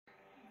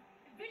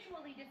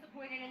actually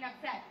disappointed and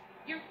upset?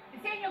 You're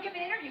saying you'll give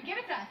an interview. Give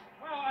it to us.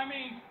 Well, I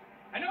mean,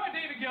 I know how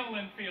David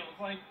Gilliland feels.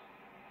 Like,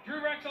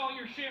 Drew wrecks all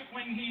your shit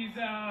when he's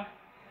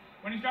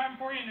driving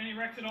for you, and then he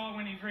wrecks it all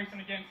when he's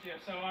racing against you.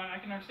 So I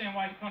can understand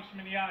why he punched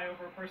him in the eye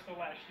over a Bristol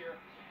last year.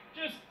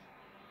 Just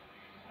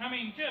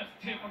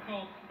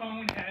typical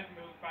bonehead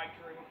move by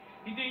Drew.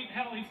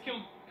 Hell, he's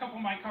killed a couple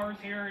of my cars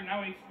here, and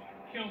now he's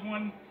killed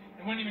one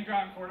and wasn't even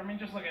driving for it. I mean,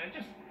 just look at it.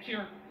 Just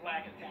pure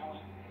lack of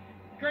talent.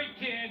 Great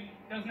kid,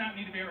 does not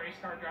need to be a race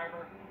car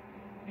driver.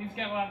 He's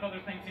got a lot of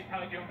other things he'd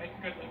probably do and make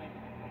a good living.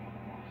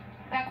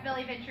 That's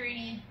Billy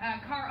Venturini,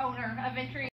 car owner of Venturini.